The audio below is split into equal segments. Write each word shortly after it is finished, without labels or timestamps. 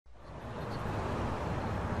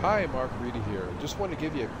Hi, Mark Reedy here. Just want to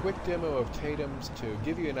give you a quick demo of TATEMS to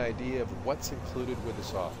give you an idea of what's included with the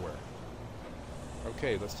software.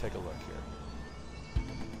 Okay, let's take a look here.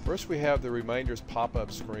 First we have the reminders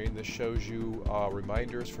pop-up screen. This shows you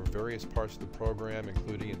reminders for various parts of the program,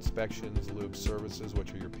 including inspections, lube services,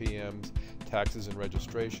 which are your PMs, taxes and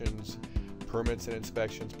registrations, permits and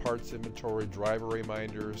inspections, parts inventory, driver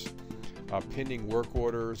reminders, pending work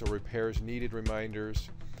orders or repairs needed reminders.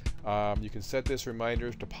 You can set this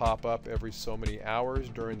reminders to pop up every so many hours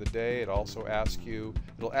during the day. It'll ask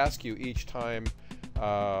you each time,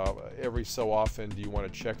 every so often, do you want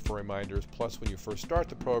to check for reminders. Plus, when you first start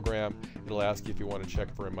the program, it'll ask you if you want to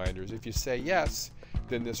check for reminders. If you say yes,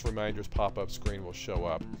 then this reminders pop-up screen will show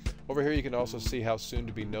up. Over here you can also see how soon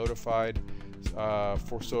to be notified.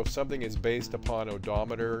 So if something is based upon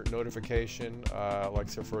odometer notification,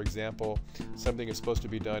 so for example, something is supposed to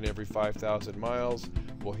be done every 5,000 miles.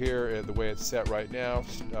 Well, here the way it's set right now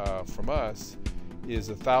from us is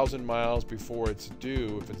 1,000 miles before it's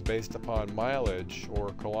due. If it's based upon mileage or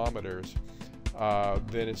kilometers,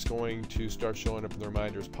 then it's going to start showing up in the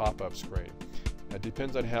reminders pop-up screen. It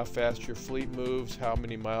depends on how fast your fleet moves, how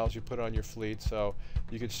many miles you put on your fleet. So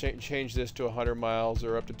you could change this to 100 miles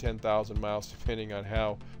or up to 10,000 miles, depending on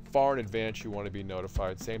how far in advance you want to be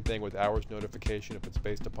notified. Same thing with hours notification if it's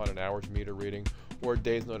based upon an hours meter reading, or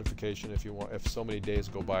days notification if so many days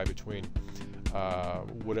go by between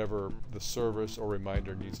whatever the service or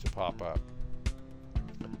reminder needs to pop up.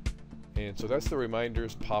 And so that's the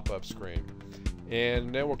reminders pop-up screen.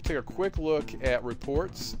 And then we'll take a quick look at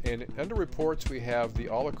reports, and under reports we have the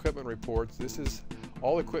all equipment reports. This is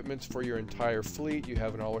all equipments for your entire fleet. You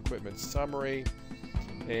have an all equipment summary,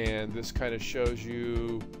 and this kind of shows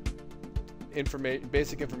you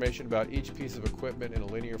basic information about each piece of equipment in a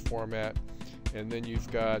linear format. And then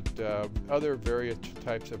you've got other various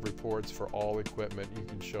types of reports for all equipment. You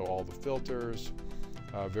can show all the filters,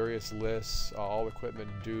 various lists, all equipment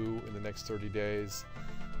due in the next 30 days.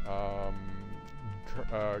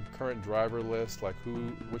 Current driver list, like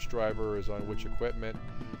which driver is on which equipment,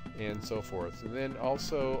 and so forth. And then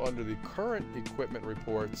also under the current equipment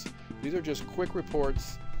reports, these are just quick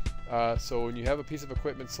reports. So when you have a piece of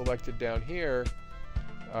equipment selected down here,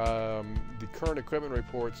 the current equipment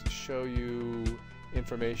reports show you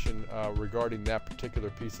information regarding that particular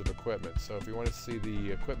piece of equipment. So if you want to see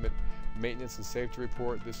the equipment maintenance and safety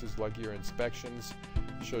report, this is like your inspections.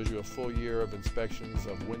 It shows you a full year of inspections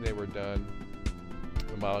of when they were done,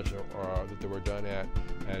 the mileage that they were done at,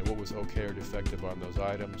 and what was okay or defective on those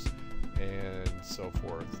items, and so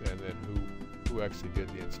forth, and then who actually did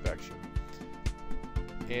the inspection.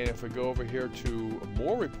 And if we go over here to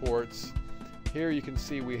more reports, here you can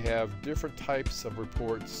see we have different types of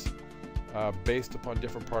reports based upon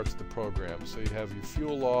different parts of the program. So you have your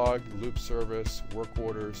fuel log, loop service, work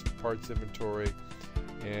orders, parts inventory,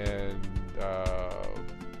 and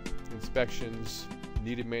inspections,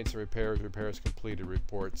 needed maintenance and repairs completed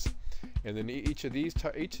reports. And then each of these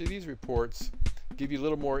reports give you a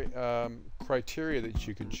little more criteria that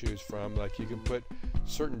you can choose from. Like you can put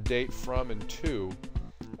certain date from and to,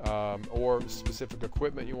 or specific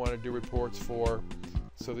equipment you want to do reports for,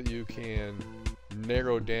 so that you can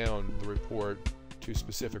narrow down the report to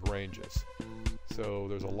specific ranges. So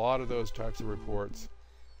there's a lot of those types of reports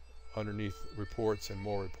underneath reports and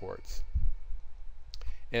more reports.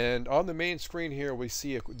 And on the main screen here we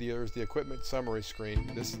see there's the equipment summary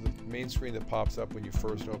screen. This is the main screen that pops up when you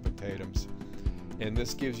first open TATEMS. And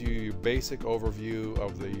this gives you a basic overview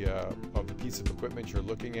of the piece of equipment you're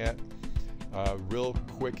looking at. Real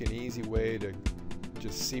quick and easy way to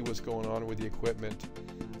just see what's going on with the equipment.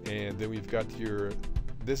 And then we've got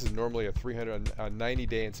this is normally a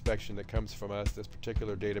 90-day inspection that comes from us. This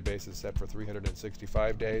particular database is set for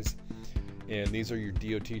 365 days. And these are your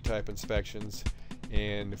DOT type inspections.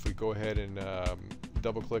 And if we go ahead and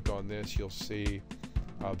double click on this, you'll see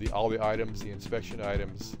all the items, the inspection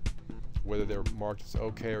items, whether they're marked as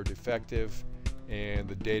okay or defective, and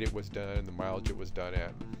the date it was done and the mileage it was done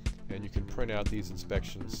at. And you can print out these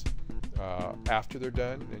inspections after they're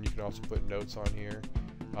done, and you can also put notes on here.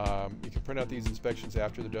 You can print out these inspections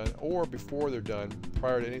after they're done or before they're done.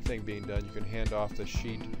 Prior to anything being done, you can hand off the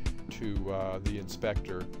sheet to the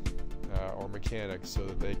inspector or mechanic, so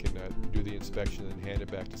that they can do the inspection and hand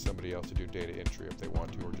it back to somebody else to do data entry if they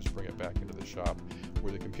want to, or just bring it back into the shop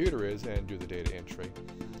where the computer is and do the data entry.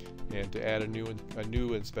 And to add a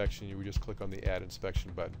new inspection, you would just click on the Add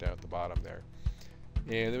Inspection button down at the bottom there.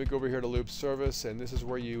 And then we go over here to loop service, and this is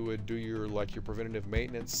where you would do your preventative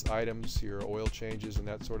maintenance items, your oil changes and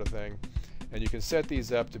that sort of thing. And you can set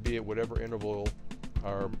these up to be at whatever interval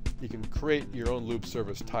you can create your own loop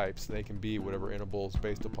service types. They can be whatever intervals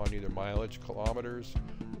based upon either mileage, kilometers,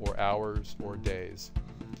 or hours, or days.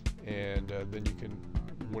 And then you can,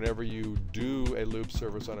 whenever you do a loop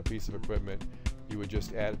service on a piece of equipment, you would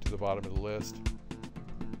just add it to the bottom of the list,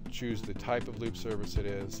 choose the type of loop service it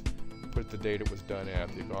is, put the date it was done at,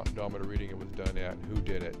 the odometer reading it was done at, and who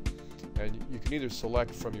did it. And you can either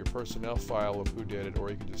select from your personnel file of who did it, or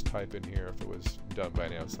you can just type in here if it was done by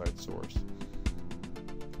an outside source.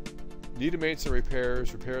 Needed maintenance and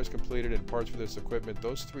repairs, repairs completed, and parts for this equipment.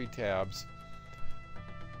 Those three tabs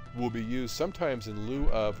will be used sometimes in lieu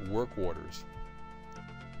of work orders.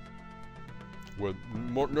 Well,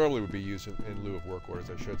 normally would be used in lieu of work orders,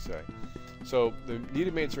 I should say. So the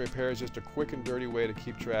needed maintenance and repair is just a quick and dirty way to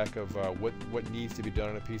keep track of what needs to be done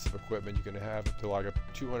on a piece of equipment. You can have up to like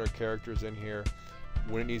 200 characters in here,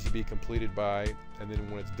 when it needs to be completed by, and then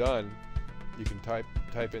when it's done, you can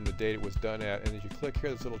type in the date it was done at, and as you click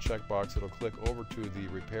here, this little checkbox, it'll click over to the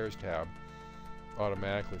repairs tab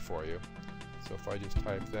automatically for you. So if I just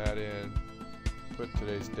type that in, put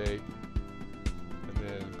today's date, and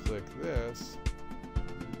then click this,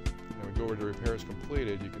 and we go over to repairs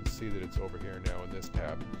completed, you can see that it's over here now in this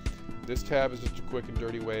tab. This tab is just a quick and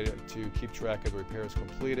dirty way to keep track of the repairs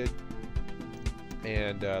completed,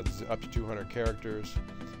 and this is up to 200 characters.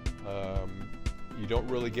 You don't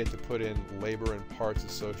really get to put in labor and parts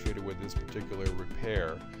associated with this particular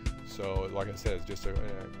repair. So like I said, it's just a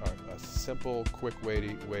simple, quick way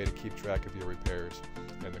to keep track of your repairs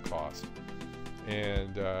and the cost.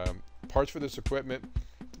 And parts for this equipment,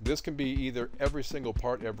 this can be either every single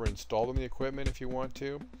part ever installed on the equipment if you want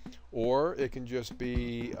to, or it can just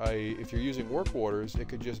be, if you're using work orders, it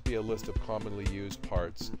could just be a list of commonly used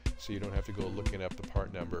parts, so you don't have to go looking up the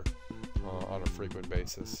part number on a frequent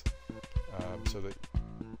basis.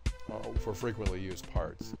 For frequently used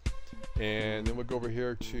parts. And then we'll go over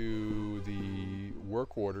here to the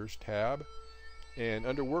work orders tab, and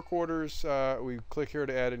under work orders we click here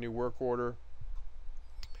to add a new work order,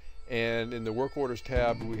 and in the work orders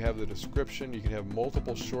tab we have the description. You can have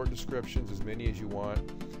multiple short descriptions, as many as you want,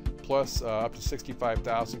 plus up to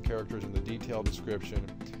 65,000 characters in the detailed description.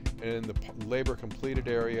 And in the labor completed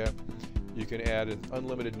area, you can add an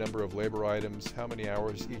unlimited number of labor items, how many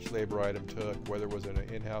hours each labor item took, whether it was an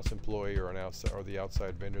in-house employee or the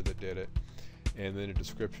outside vendor that did it, and then a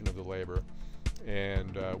description of the labor.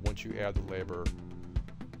 And once you add the labor,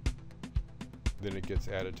 then it gets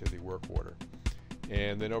added to the work order.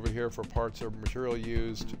 And then over here for parts or material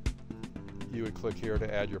used, you would click here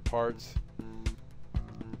to add your parts,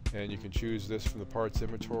 and you can choose this from the parts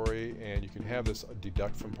inventory, and you can have this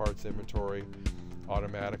deduct from parts inventory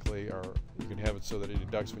automatically, or you can have it so that it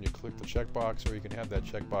deducts when you click the checkbox, or you can have that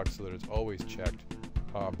checkbox so that it's always checked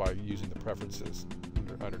by using the preferences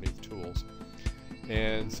underneath tools.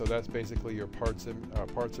 And so that's basically your parts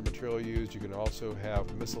and material used. You can also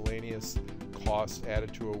have miscellaneous costs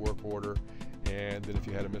added to a work order, and then if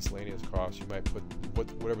you had a miscellaneous cost, you might put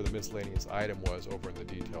whatever the miscellaneous item was over in the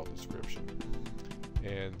detailed description.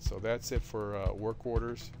 And so that's it for work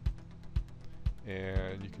orders,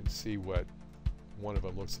 and you can see what one of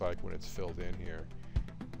them looks like when it's filled in here.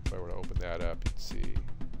 If I were to open that up, you'd see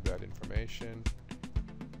that information,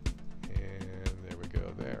 and there we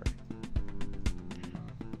go there.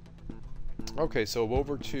 Okay, so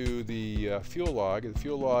over to the fuel log. The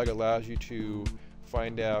fuel log allows you to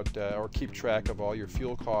find out or keep track of all your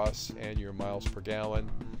fuel costs and your miles per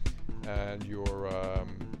gallon and your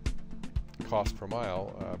cost per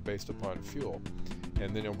mile based upon fuel.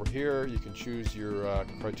 And then over here you can choose your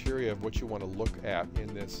criteria of what you want to look at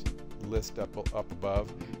in this list up above,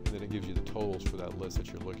 and then it gives you the totals for that list that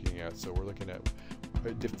you're looking at. So we're looking at,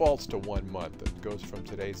 it defaults to 1 month. It goes from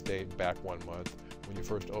today's date back 1 month when you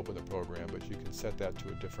first open the program, but you can set that to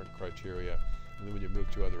a different criteria, and then when you move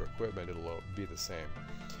to other equipment it'll be the same.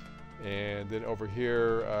 And then over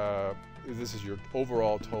here this is your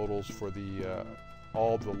overall totals for the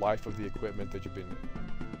all the life of the equipment that you've been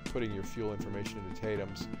putting your fuel information into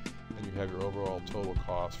TATEMS, and you have your overall total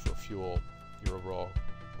cost for fuel, your overall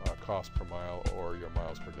cost per mile, or your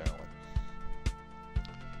miles per gallon.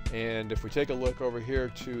 And if we take a look over here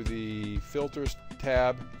to the filters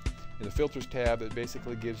tab, in the filters tab it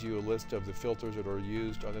basically gives you a list of the filters that are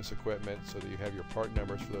used on this equipment, so that you have your part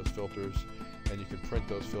numbers for those filters, and you can print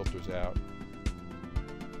those filters out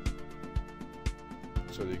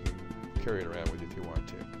so that you can carry it around with you if you want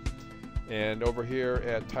to. And over here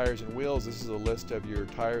at tires and wheels, this is a list of your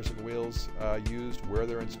tires and wheels used, where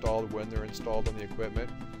they're installed, when they're installed on the equipment.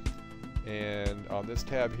 And on this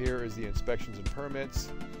tab here is the inspections and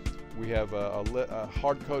permits. we have a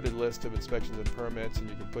hard-coded list of inspections and permits, and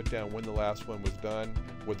you can put down when the last one was done,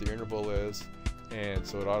 what the interval is, and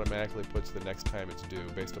so it automatically puts the next time it's due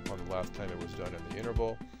based upon the last time it was done in the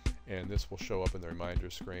interval, and this will show up in the reminder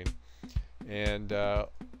screen. And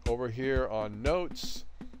over here on notes,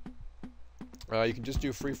 you can just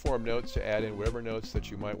do free-form notes to add in whatever notes that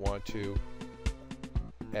you might want to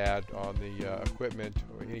add on the equipment,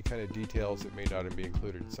 or any kind of details that may not be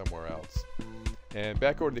included somewhere else. And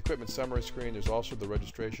back over to the equipment summary screen, there's also the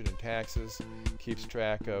registration and taxes. Keeps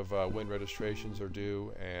track of when registrations are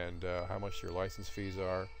due and how much your license fees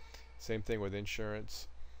are. Same thing with insurance.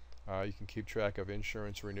 You can keep track of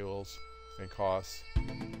insurance renewals and costs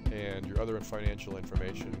and your other financial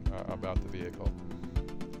information about the vehicle.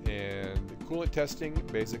 And coolant testing,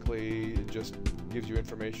 basically it just gives you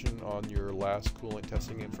information on your last coolant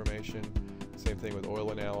testing information. Same thing with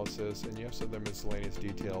oil analysis, and you have some other miscellaneous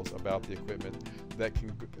details about the equipment that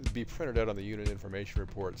can be printed out on the unit information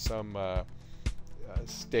report. Some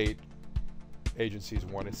state agencies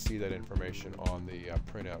want to see that information on the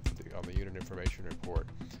printout for on the unit information report.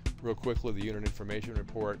 Real quickly, the unit information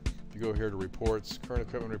report, if you go here to reports, current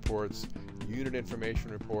equipment reports, unit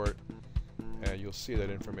information report, and you'll see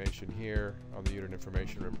that information here on the unit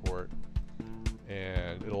information report.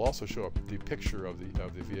 And it'll also show up the picture of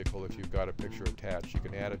the vehicle if you've got a picture attached. You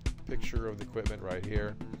can add a picture of the equipment right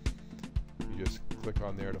here. You just click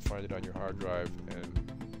on there to find it on your hard drive,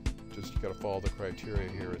 and just you got to follow the criteria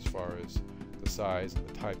here as far as the size and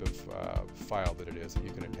the type of file that it is that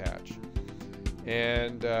you can attach.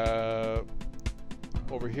 And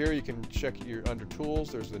over here you can check your under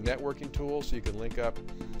tools. There's the networking tool, so you can link up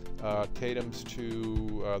TATEMS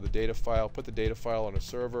to the data file, put the data file on a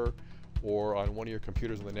server or on one of your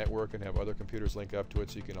computers on the network and have other computers link up to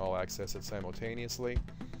it so you can all access it simultaneously.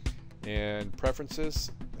 And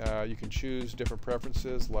preferences, you can choose different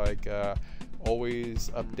preferences like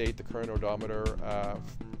always update the current odometer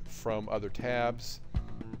from other tabs.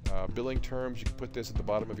 Billing terms, you can put this at the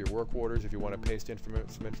bottom of your work orders if you want to paste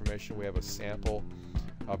some information. We have a sample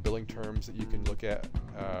billing terms that you can look at,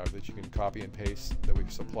 that you can copy and paste, that we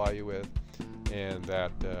supply you with, and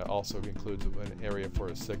that also includes an area for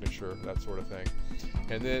a signature, that sort of thing.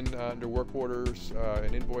 And then under work orders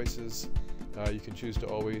and invoices, you can choose to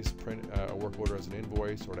always print a work order as an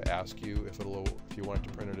invoice, or to ask you if you want to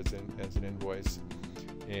print it as an invoice,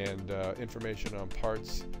 and information on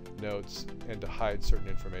parts, notes, and to hide certain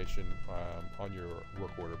information on your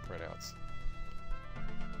work order printouts.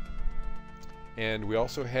 And we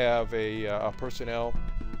also have a personnel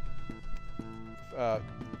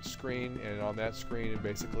screen, and on that screen it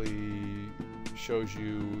basically shows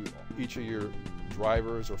you each of your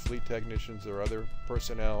drivers or fleet technicians or other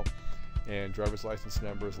personnel, and driver's license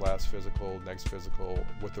numbers, last physical, next physical,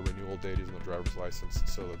 what the renewal date is on the driver's license,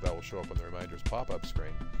 so that will show up on the reminders pop-up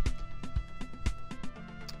screen.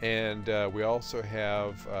 And we also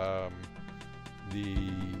have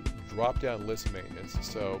the drop-down list maintenance.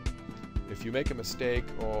 So if you make a mistake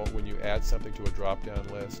or when you add something to a drop-down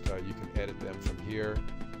list, you can edit them from here.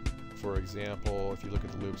 For example, if you look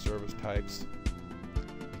at the lube service types,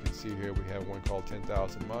 you can see here we have one called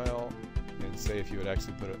 10,000 mile, and say if you had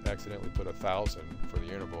actually accidentally put 1,000 for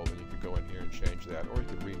the interval, then you could go in here and change that, or you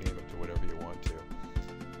could rename it to whatever you want to.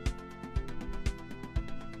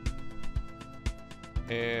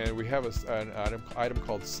 And we have an item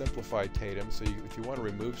called Simplified TATEMS. So if you want to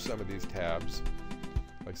remove some of these tabs,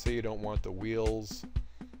 like say you don't want the wheels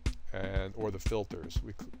or the filters,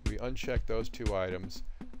 we uncheck those two items,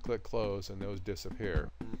 click close, and those disappear.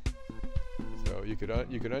 So you could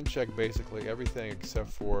uncheck basically everything except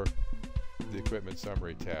for the equipment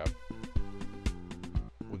summary tab.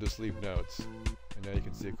 We'll just leave notes, and now you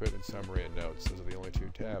can see equipment summary and notes. Those are the only two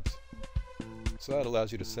tabs. So that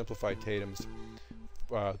allows you to simplify TATEMS.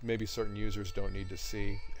 Maybe certain users don't need to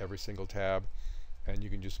see every single tab, and you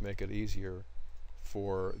can just make it easier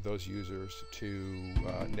for those users to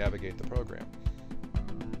navigate the program.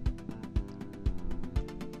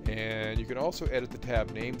 And you can also edit the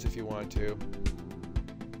tab names if you want to.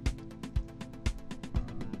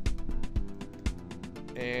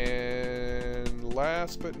 And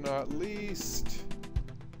last but not least,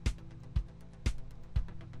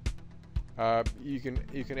 you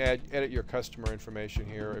can edit your customer information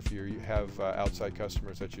here if you have outside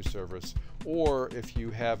customers that you service, or if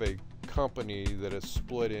you have a company that is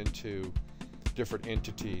split into different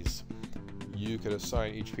entities, you could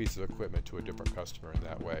assign each piece of equipment to a different customer in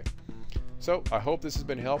that way. So I hope this has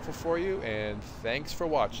been helpful for you, and thanks for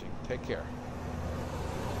watching. Take care.